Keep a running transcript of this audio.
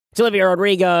It's Olivia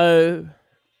Rodrigo.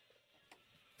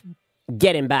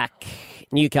 Get him back.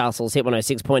 Newcastle's Hit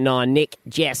 106.9. Nick,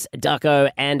 Jess, Ducko,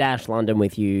 and Ash London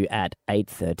with you at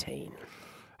 8:13.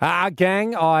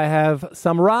 Gang, I have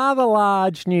some rather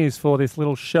large news for this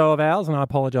little show of ours, and I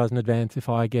apologise in advance if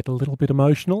I get a little bit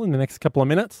emotional in the next couple of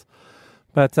minutes.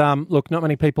 But look, not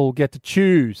many people get to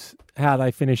choose how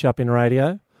they finish up in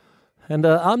radio, and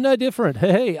I'm no different.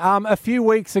 Hey, a few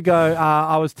weeks ago,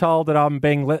 I was told that I'm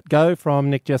being let go from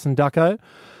Nick, Jess, and Ducko,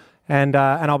 and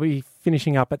I'll be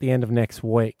finishing up at the end of next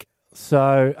week.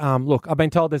 So, look, I've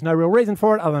been told there's no real reason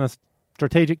for it other than a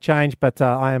strategic change, but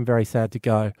I am very sad to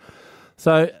go.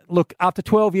 So, look, after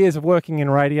 12 years of working in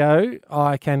radio,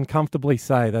 I can comfortably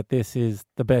say that this is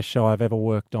the best show I've ever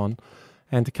worked on.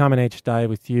 And to come in each day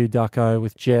with you, Ducko,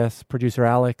 with Jess, producer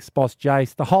Alex, boss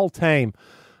Jace, the whole team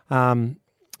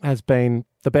has been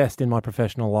the best in my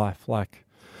professional life.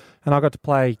 And I got to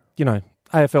play,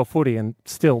 AFL footy and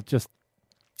still just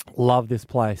love this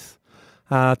place.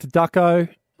 To Ducko,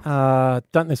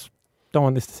 don't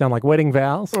want this to sound like wedding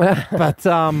vows, but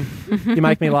you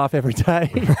make me laugh every day.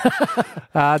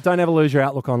 Don't ever lose your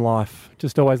outlook on life.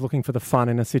 Just always looking for the fun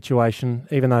in a situation,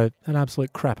 even though an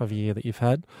absolute crap of a year that you've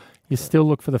had. You still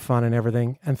look for the fun in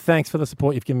everything. And thanks for the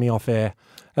support you've given me off air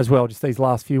as well, just these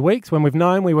last few weeks. When we've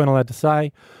known, we weren't allowed to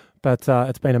say, but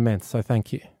it's been immense, so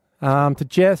thank you. To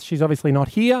Jess, she's obviously not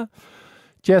here.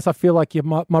 Jess, I feel like you're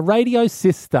my radio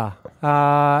sister.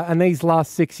 And these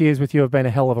last 6 years with you have been a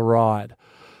hell of a ride.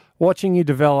 Watching you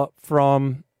develop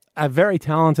from a very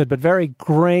talented but very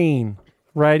green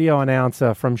radio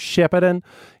announcer from Shepparton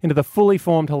into the fully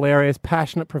formed, hilarious,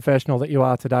 passionate professional that you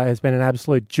are today has been an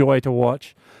absolute joy to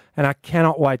watch. And I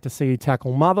cannot wait to see you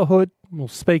tackle motherhood. We'll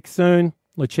speak soon.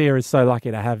 Lucia is so lucky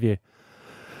to have you.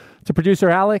 To producer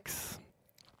Alex,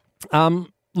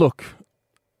 look,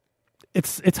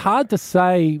 it's hard to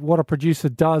say what a producer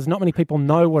does. Not many people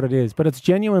know what it is, but it's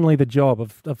genuinely the job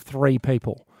of three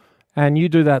people. And you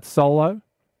do that solo,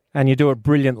 and you do it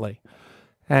brilliantly.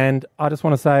 And I just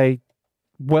want to say,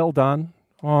 well done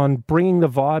on bringing the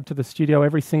vibe to the studio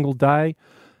every single day.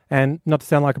 And not to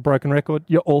sound like a broken record,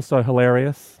 you're also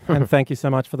hilarious. And thank you so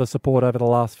much for the support over the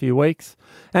last few weeks.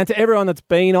 And to everyone that's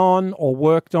been on or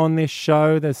worked on this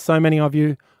show, there's so many of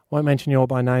you. Won't mention you all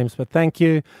by names, but thank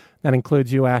you. That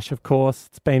includes you, Ash, of course.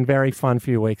 It's been very fun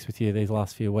few weeks with you these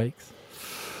last few weeks.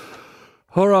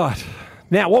 All right.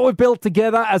 Now, what we've built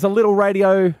together as a little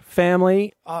radio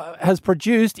family has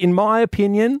produced, in my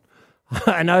opinion,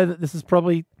 I know that this is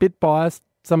probably a bit biased,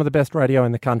 some of the best radio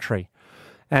in the country.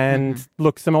 And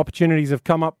look, some opportunities have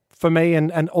come up for me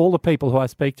and all the people who I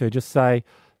speak to just say,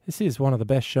 this is one of the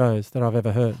best shows that I've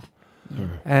ever heard.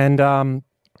 And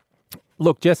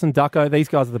look, Jess and Ducko, these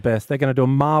guys are the best. They're going to do a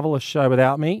marvellous show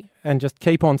without me and just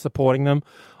keep on supporting them.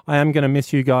 I am going to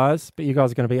miss you guys, but you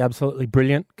guys are going to be absolutely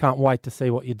brilliant. Can't wait to see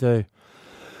what you do.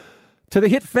 To the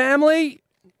Hit family,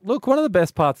 look, one of the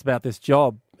best parts about this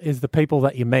job is the people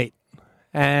that you meet.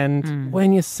 And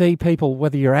when you see people,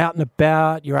 whether you're out and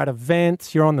about, you're at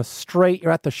events, you're on the street,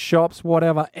 you're at the shops,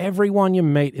 whatever, everyone you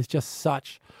meet is just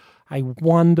such a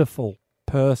wonderful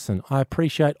person. I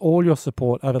appreciate all your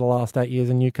support over the last 8 years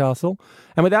in Newcastle.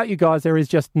 And without you guys, there is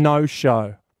just no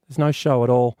show. There's no show at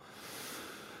all.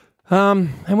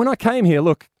 And when I came here,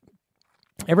 look,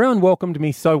 everyone welcomed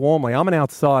me so warmly. I'm an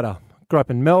outsider. Grew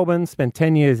up in Melbourne, spent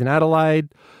 10 years in Adelaide,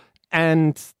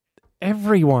 and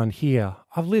everyone here,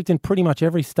 I've lived in pretty much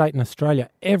every state in Australia,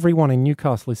 everyone in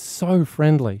Newcastle is so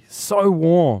friendly, so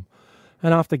warm.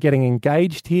 And after getting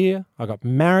engaged here, I got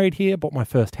married here, bought my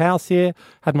first house here,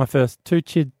 had my first two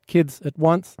kids at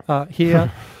once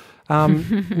here.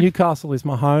 Newcastle is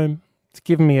my home. It's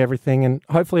given me everything, and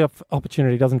hopefully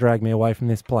opportunity doesn't drag me away from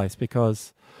this place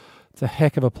because it's a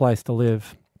heck of a place to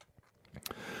live.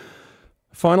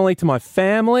 Finally, to my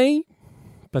family,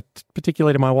 but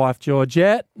particularly to my wife,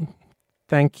 Georgette,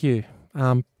 thank you.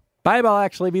 Babe, I'll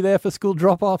actually be there for school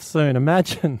drop-off soon,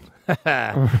 imagine.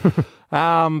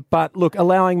 But look,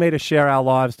 allowing me to share our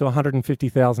lives to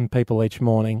 150,000 people each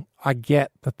morning, I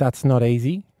get that that's not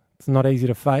easy. It's not easy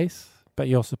to face, but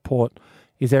your support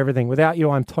is everything. Without you,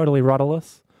 I'm totally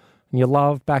rudderless, and your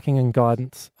love, backing and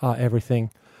guidance are everything.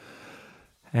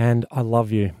 And I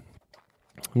love you.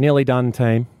 I'm nearly done,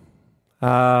 team.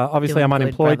 Obviously, I'm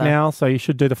unemployed now, so you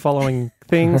should do the following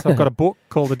things. I've got a book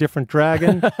called A Different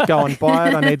Dragon. Go and buy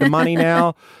it. I need the money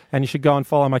now. And you should go and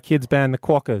follow my kids' band, The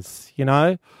Quackers.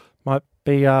 Might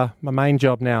be my main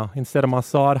job now instead of my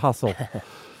side hustle.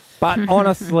 But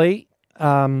honestly,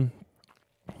 it's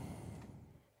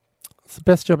the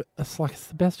best job. It's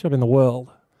the best job in the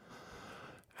world.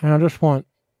 And I just want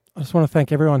to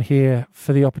thank everyone here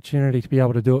for the opportunity to be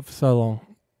able to do it for so long.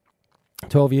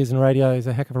 12 years in radio is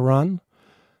a heck of a run.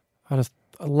 I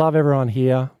love everyone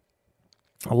here.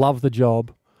 I love the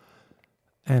job,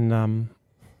 and I'm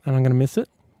going to miss it.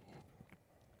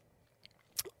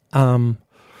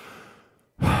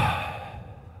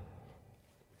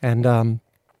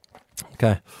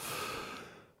 Okay.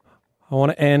 I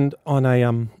want to end on a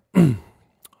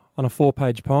on a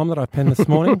 4-page poem that I penned this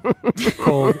morning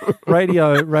called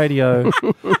Radio,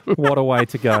 What a Way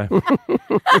to Go.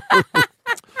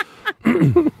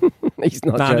 He's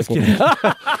not No, I'm just joking. kidding.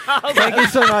 Thank you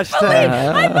so much, Steve.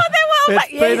 I thought they were.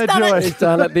 It's been a joy. He's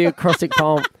done it, the acrostic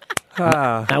poem.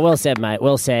 Ah, No, well said, mate.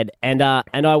 Well said. And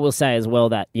I will say as well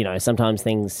that, you know, sometimes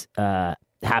things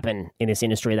happen in this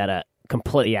industry that are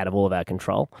completely out of all of our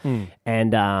control.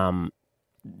 And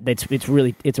it's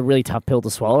a really tough pill to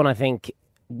swallow. And I think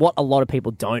what a lot of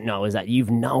people don't know is that you've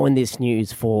known this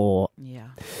news for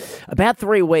about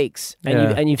 3 weeks,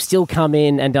 and you've still come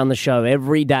in and done the show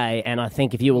every day. And I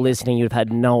think if you were listening, you'd have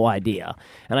had no idea.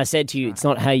 And I said to you, it's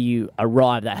not how you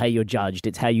arrive, that how you're judged.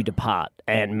 It's how you depart.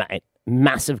 And mate,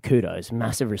 massive kudos,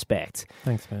 massive respect.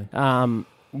 thanks, man.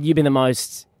 You've been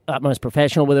the utmost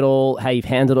professional with it all, how you've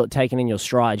handled it, taken in your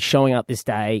stride, showing up this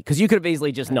day, because you could have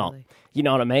easily just not. You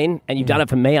know what I mean? And you've done it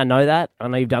for me. I know that. I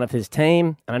know you've done it for this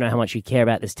team. And I know how much you care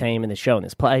about this team and this show and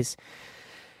this place.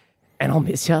 And I'll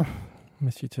miss you.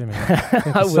 Miss you too, man.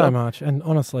 Thank you so much. And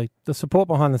honestly, the support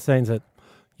behind the scenes that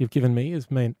you've given me has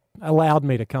allowed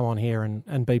me to come on here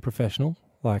and be professional.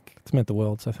 Like, it's meant the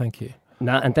world, so thank you.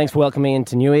 No, and thanks for welcoming me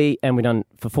into Newey. And we've done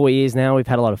for 4 years now. We've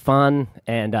had a lot of fun.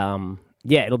 And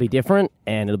it'll be different.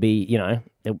 And it'll be,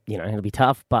 it'll be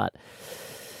tough. But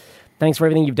thanks for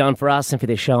everything you've done for us and for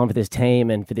this show and for this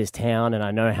team and for this town. And I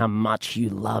know how much you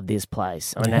love this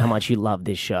place. I know how much you love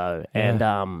this show. Yeah.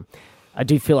 And I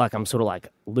do feel like I'm sort of like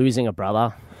losing a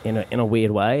brother in a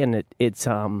weird way. And it's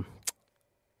been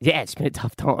a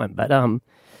tough time. But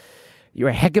you're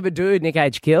a heck of a dude, Nick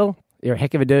H. Gill. You're a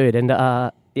heck of a dude. And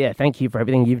thank you for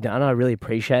everything you've done. I really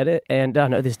appreciate it. And I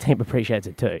know this team appreciates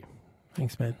it too.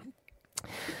 Thanks, man.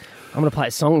 I'm going to play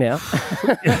a song now.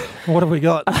 What have we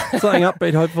got? Something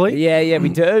upbeat, hopefully. Yeah, we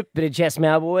do. Bit of Jess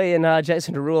Malboy and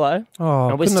Jason Derulo. Oh,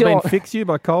 And we're couldn't still have been Fix You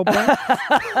by Coldplay?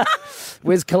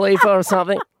 Wiz Khalifa or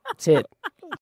something. That's it.